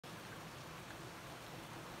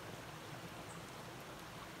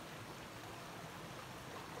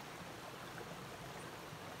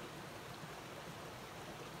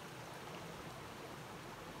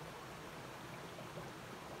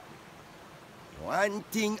One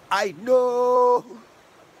thing I know,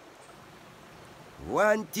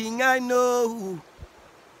 one thing I know,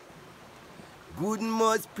 good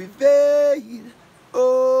must prevail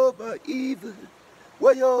over evil.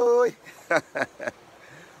 Woyo,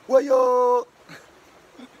 woyo.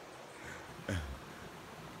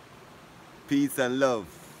 Peace and love.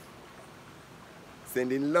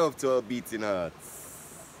 Sending love to our beating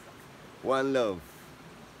hearts. One love.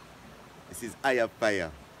 This is Aya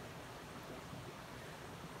Fire.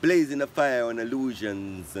 Blazing a fire on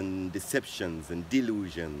illusions and deceptions and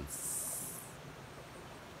delusions.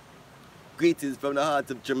 Greetings from the heart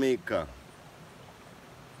of Jamaica.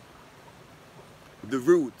 The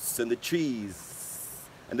roots and the trees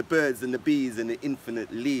and the birds and the bees and the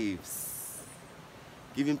infinite leaves.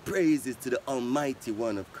 Giving praises to the Almighty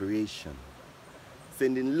One of creation.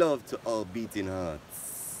 Sending love to all beating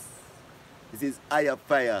hearts. This is Aya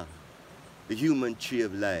Fire, the human tree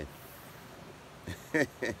of life.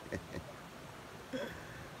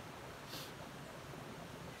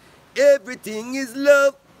 Everything is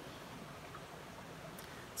love.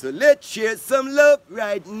 So let's share some love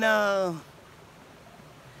right now.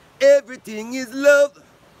 Everything is love.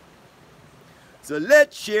 So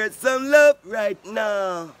let's share some love right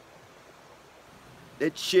now.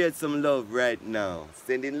 Let's share some love right now.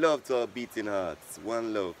 Sending love to our beating hearts.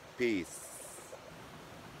 One love, peace,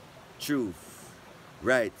 truth,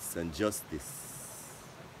 rights, and justice.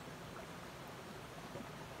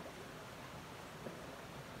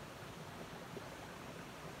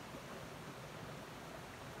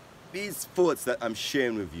 These thoughts that I'm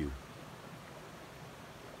sharing with you,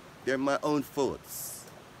 they're my own thoughts.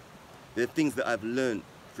 They're things that I've learned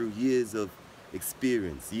through years of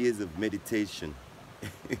experience, years of meditation,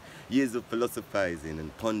 years of philosophizing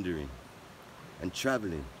and pondering and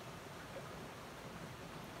traveling.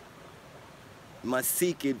 My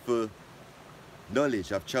seeking for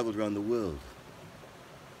knowledge, I've traveled around the world.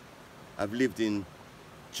 I've lived in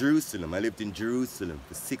Jerusalem. I lived in Jerusalem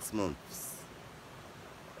for 6 months.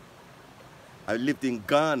 I lived in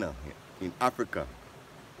Ghana, in Africa,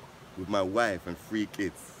 with my wife and 3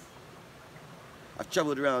 kids. I've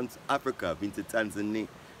traveled around Africa. I've been to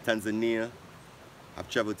Tanzania. I've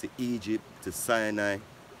traveled to Egypt, to Sinai.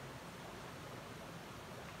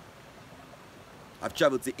 I've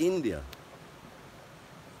traveled to India.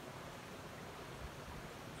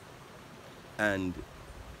 And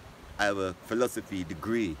I have a philosophy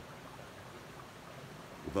degree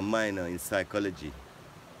with a minor in psychology.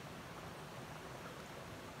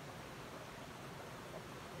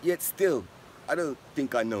 Yet still, I don't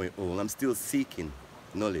think I know it all. I'm still seeking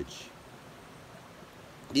knowledge.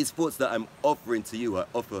 These thoughts that I'm offering to you, I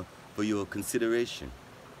offer for your consideration.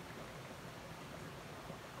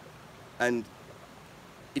 And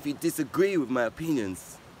if you disagree with my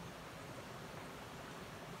opinions,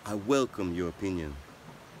 I welcome your opinion.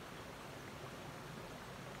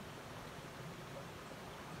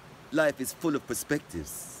 Life is full of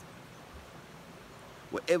perspectives.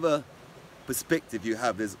 Whatever perspective you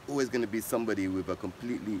have, there's always going to be somebody with a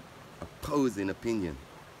completely opposing opinion.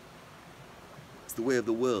 It's the way of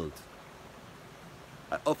the world.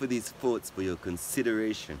 I offer these thoughts for your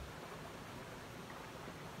consideration.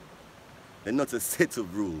 They're not a set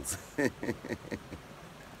of rules.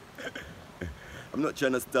 I'm not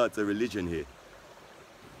trying to start a religion here.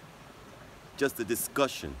 Just a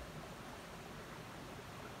discussion.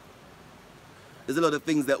 There's a lot of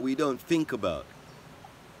things that we don't think about.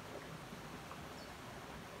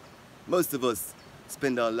 Most of us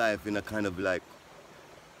spend our life in a kind of like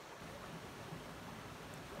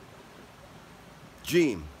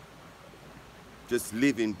dream, just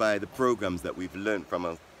living by the programs that we've learned from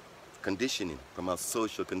our conditioning, from our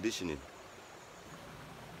social conditioning.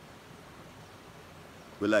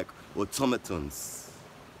 We're like automatons.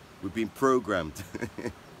 We've been programmed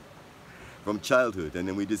from childhood, and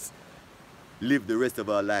then we just live the rest of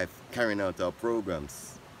our life carrying out our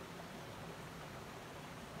programs.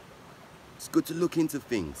 It's good to look into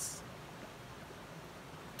things,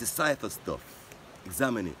 decipher stuff,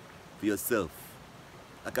 examine it for yourself.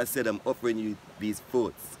 Like I said, I'm offering you these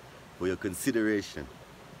thoughts for your consideration.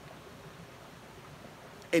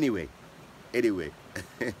 Anyway.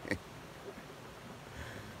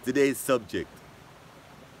 Today's subject: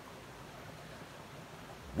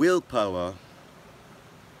 willpower,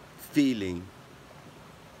 feeling,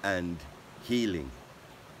 and healing.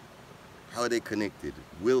 How are they connected?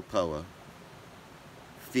 Willpower,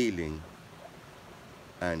 feeling,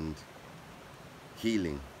 and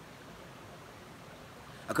healing.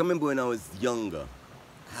 I can remember when I was younger,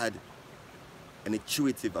 I had an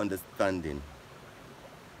intuitive understanding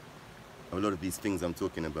a lot of these things I'm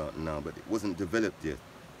talking about now, but it wasn't developed yet.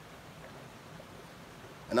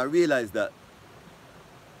 And I realized that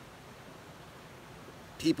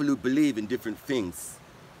people who believe in different things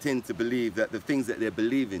tend to believe that the things that they're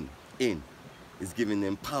believing in is giving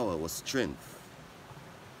them power or strength.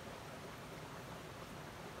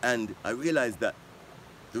 And I realized that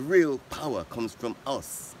the real power comes from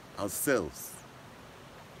us, ourselves,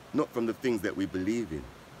 not from the things that we believe in.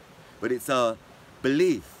 But it's our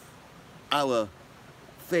belief, our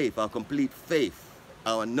faith, our complete faith,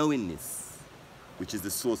 our knowingness, which is the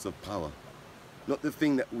source of power, not the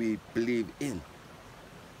thing that we believe in.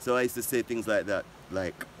 So I used to say things like that,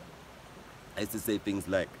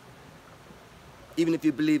 even if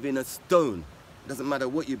you believe in a stone, it doesn't matter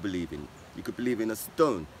what you believe in. You could believe in a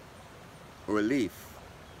stone or a leaf.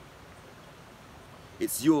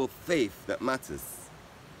 It's your faith that matters.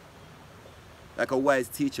 Like a wise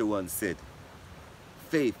teacher once said,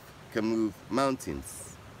 faith can move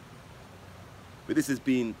mountains. But this has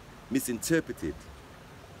been misinterpreted.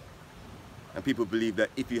 And people believe that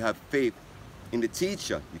if you have faith in the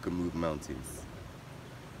teacher, you can move mountains.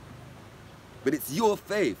 But it's your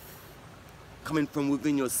faith coming from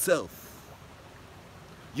within yourself,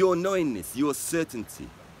 your knowingness, your certainty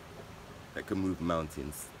that can move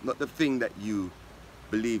mountains, not the thing that you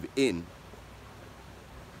believe in.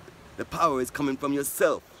 The power is coming from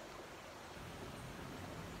yourself.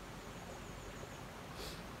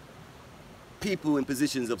 People in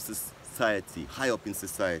positions of society, high up in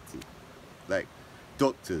society, like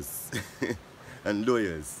doctors and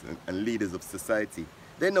lawyers and leaders of society,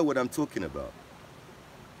 they know what I'm talking about.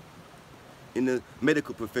 In the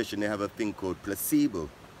medical profession, they have a thing called placebo,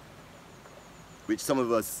 which some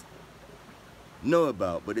of us know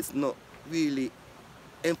about, but it's not really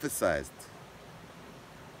emphasized.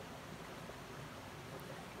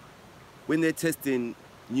 When they're testing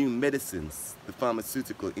new medicines, the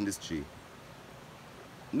pharmaceutical industry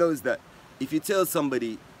knows that if you tell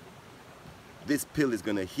somebody this pill is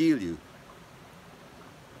going to heal you,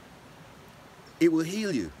 it will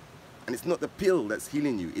heal you. And it's not the pill that's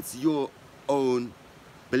healing you, it's your own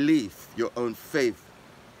belief, your own faith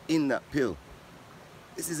in that pill.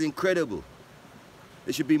 This is incredible.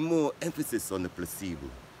 There should be more emphasis on the placebo.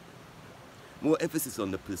 More emphasis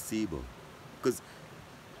on the placebo. Because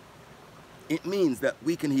it means that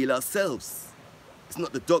we can heal ourselves. It's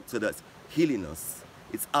not the doctor that's healing us.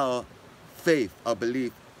 It's our faith, our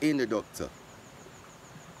belief in the doctor.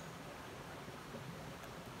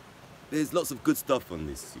 There's lots of good stuff on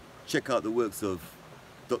this. Check out the works of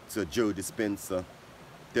Dr. Joe Dispenza,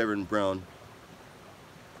 Derren Brown.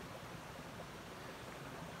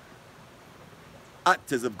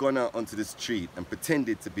 Actors have gone out onto the street and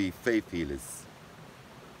pretended to be faith healers.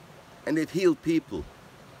 And they've healed people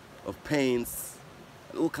of pains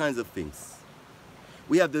and all kinds of things.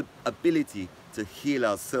 We have the ability to heal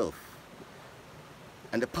ourselves.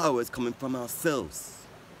 And the power is coming from ourselves.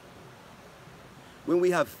 When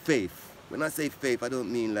we have faith, when I say faith, I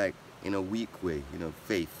don't mean like in a weak way, you know,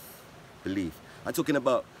 faith, belief. I'm talking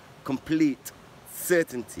about complete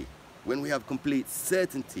certainty. When we have complete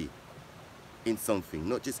certainty in something,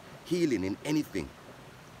 not just healing in anything,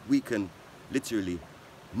 we can literally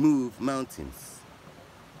move mountains.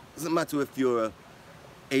 Doesn't matter if you're an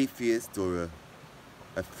atheist or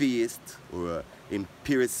a theist or an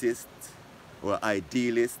empiricist or an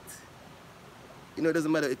idealist. You know, it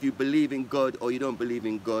doesn't matter if you believe in God or you don't believe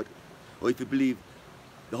in God, or if you believe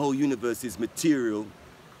the whole universe is material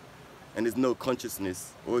and there's no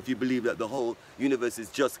consciousness, or if you believe that the whole universe is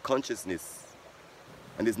just consciousness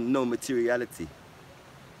and there's no materiality.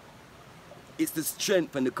 It's the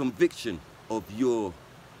strength and the conviction of your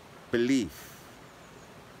belief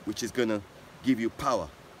which is going to give you power.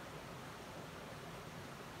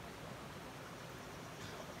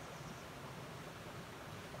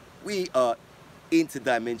 We are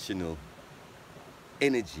interdimensional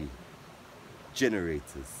energy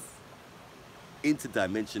generators.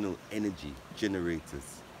 Interdimensional energy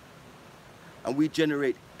generators. And we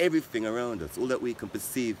generate everything around us, all that we can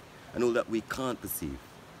perceive and all that we can't perceive.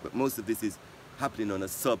 But most of this is happening on a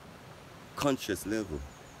subconscious level.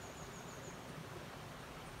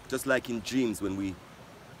 Just like in dreams when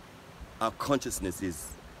our consciousness is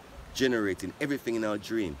generating everything in our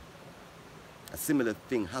dream. A similar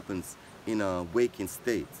thing happens in our waking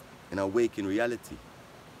state, in our waking reality.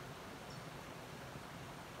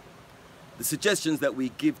 The suggestions that we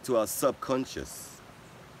give to our subconscious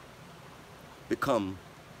become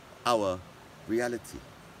our reality.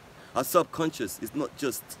 Our subconscious is not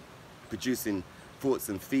just producing thoughts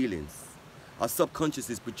and feelings. Our subconscious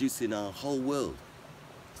is producing our whole world.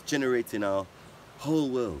 It's generating our whole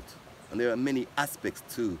world. And there are many aspects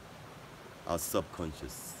to our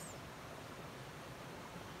subconscious.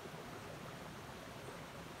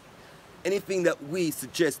 Anything that we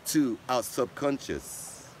suggest to our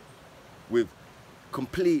subconscious with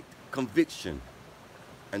complete conviction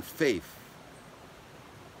and faith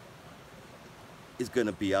is going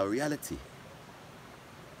to be our reality.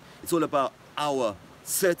 It's all about our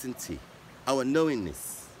certainty, our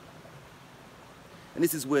knowingness. And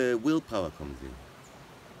this is where willpower comes in.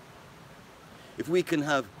 If we can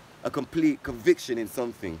have a complete conviction in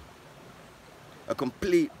something, a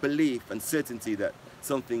complete belief and certainty that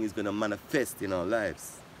something is going to manifest in our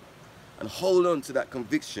lives, and hold on to that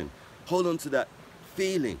conviction, hold on to that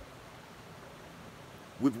feeling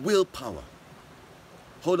with willpower,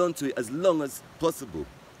 hold on to it as long as possible,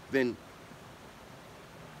 then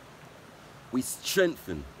we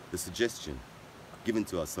strengthen the suggestion given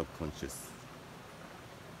to our subconscious.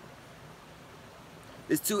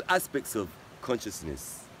 There's two aspects of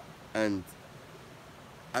consciousness, and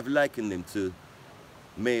I've likened them to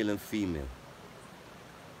male and female.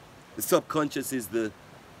 The subconscious is the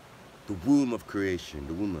womb of creation,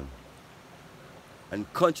 the woman.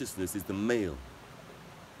 And consciousness is the male.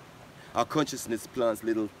 Our consciousness plants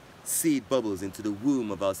little seed bubbles into the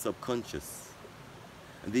womb of our subconscious.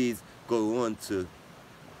 And these go on to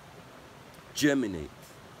germinate,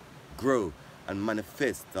 grow, and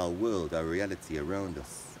manifest our world, our reality around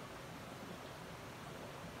us.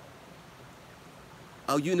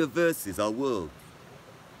 Our universes, our world,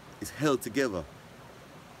 is held together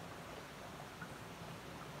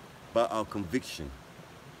by our conviction,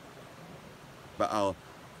 by our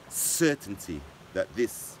certainty that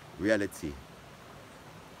this reality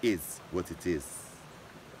is what it is.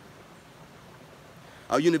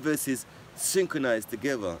 Our universes synchronize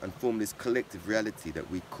together and form this collective reality that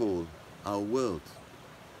we call our world.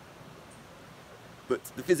 But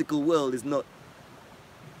the physical world is not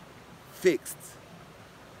fixed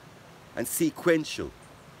and sequential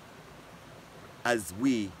as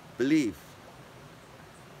we believe.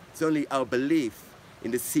 It's only our belief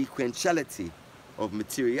in the sequentiality of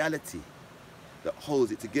materiality that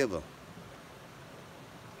holds it together.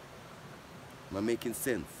 Am I making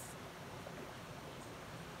sense?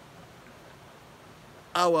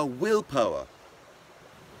 Our willpower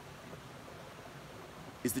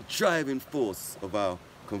is the driving force of our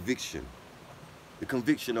conviction, the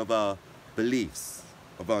conviction of our beliefs,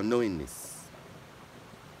 of our knowingness.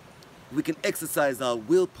 We can exercise our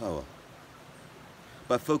willpower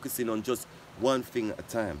by focusing on just one thing at a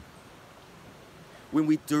time. When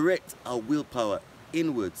we direct our willpower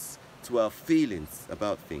inwards to our feelings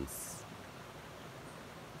about things,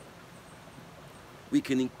 we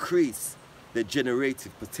can increase their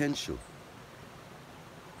generative potential.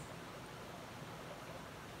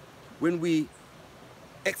 When we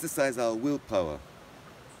exercise our willpower,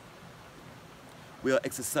 we are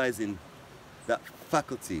exercising that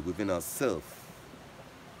faculty within ourselves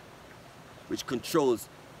which controls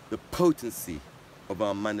the potency of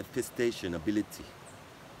our manifestation ability.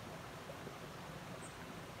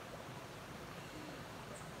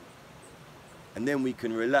 And then we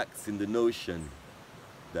can relax in the notion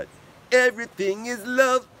that everything is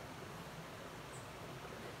love.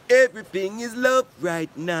 Everything is love right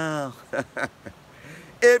now.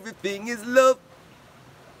 Everything is love.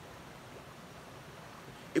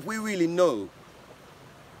 If we really know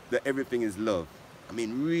that everything is love, I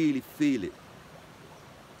mean really feel it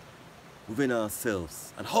within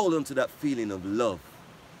ourselves and hold on to that feeling of love,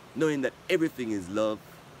 knowing that everything is love,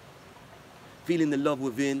 feeling the love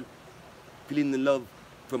within, feeling the love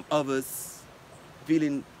from others,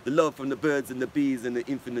 feeling the love from the birds and the bees and the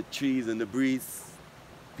infinite trees and the breeze,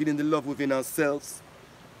 feeling the love within ourselves,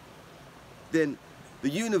 then the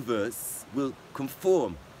universe will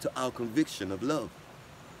conform to our conviction of love.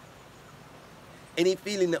 Any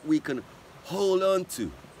feeling that we can hold on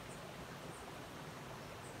to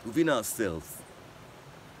within ourselves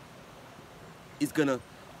is going to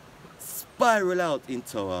spiral out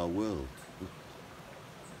into our world,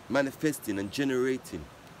 manifesting and generating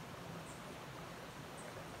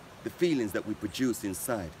the feelings that we produce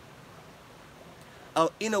inside. Our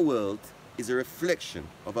inner world is a reflection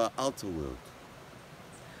of our outer world.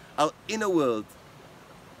 Our inner world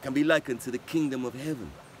can be likened to the kingdom of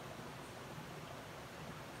heaven.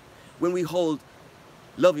 When we hold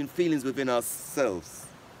loving feelings within ourselves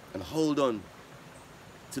and hold on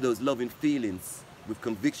to those loving feelings with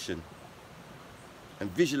conviction and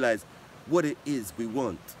visualize what it is we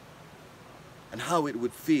want and how it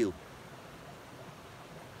would feel,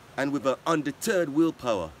 and with an undeterred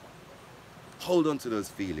willpower, hold on to those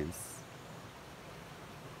feelings,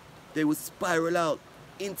 they will spiral out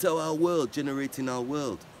into our world, generating our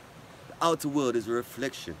world. The outer world is a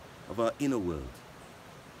reflection of our inner world.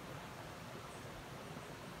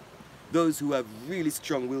 Those who have really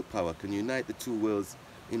strong willpower can unite the two worlds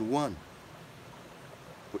in one,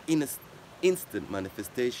 for instant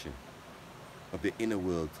manifestation of the inner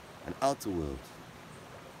world and outer world.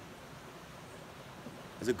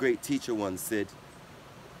 As a great teacher once said,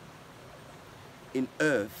 in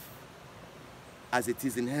earth as it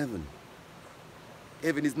is in heaven.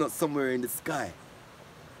 Heaven is not somewhere in the sky,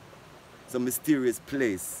 some mysterious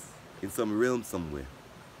place in some realm somewhere.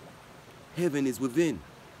 Heaven is within.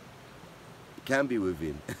 It can be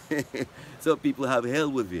within. Some people have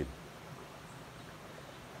hell within.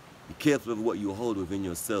 Be careful of what you hold within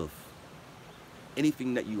yourself.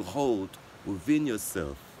 Anything that you hold within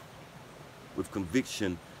yourself with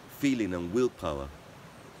conviction, feeling and willpower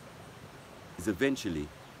is eventually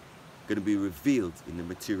going to be revealed in the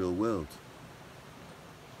material world.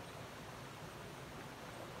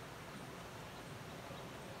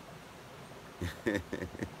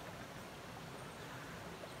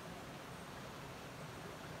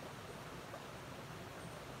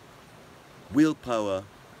 Willpower,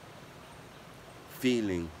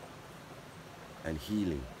 feeling, and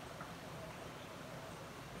healing.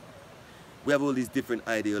 We have all these different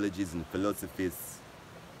ideologies and philosophies,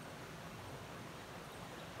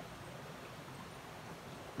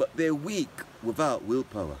 but they're weak without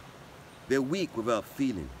willpower. They're weak without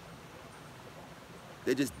feeling.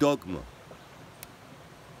 They're just dogma,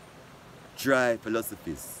 dry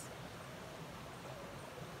philosophies.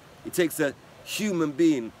 It takes a human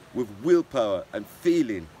being with willpower and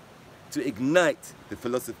feeling to ignite the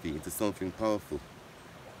philosophy into something powerful.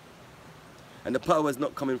 And the power is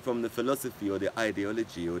not coming from the philosophy or the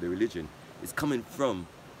ideology or the religion. It's coming from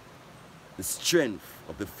the strength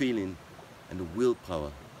of the feeling and the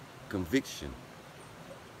willpower, conviction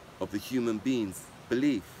of the human being's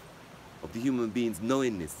belief, of the human being's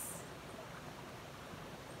knowingness.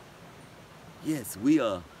 Yes, we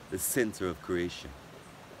are the center of creation.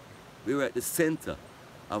 We're at the center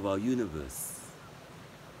of our universe.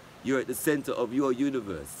 You're at the center of your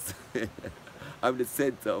universe. I'm the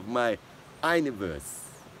center of my universe.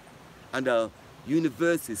 And our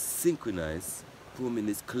universe is synchronized, forming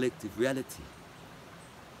this collective reality.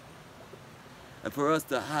 And for us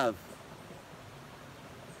to have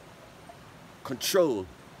control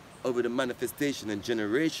over the manifestation and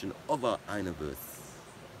generation of our universe,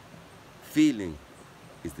 feeling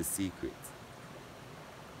is the secret.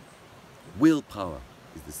 Willpower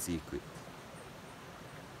is the secret.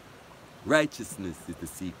 Righteousness is the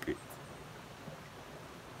secret.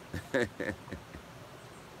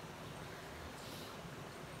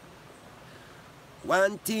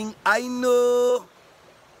 One thing I know,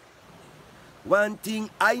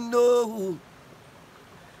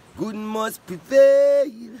 good must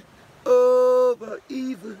prevail over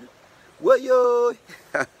evil. Whoa.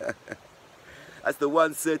 That's the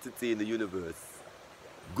one certainty in the universe.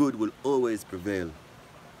 Good will always prevail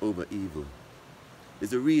over evil.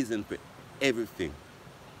 There's a reason for everything.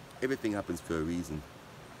 Everything happens for a reason.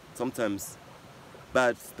 Sometimes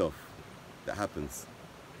bad stuff that happens.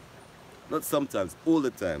 Not sometimes, all the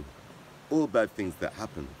time. All bad things that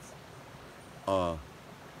happen are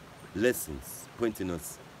lessons pointing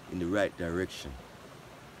us in the right direction.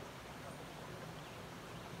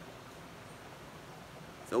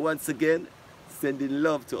 So once again, sending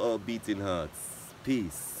love to all beating hearts.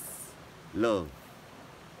 Peace, love,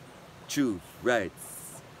 truth,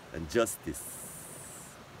 rights, and justice.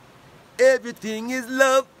 Everything is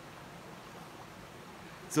love.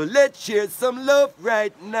 So let's share some love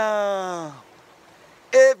right now.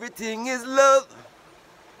 Everything is love.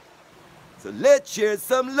 So let's share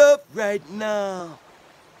some love right now.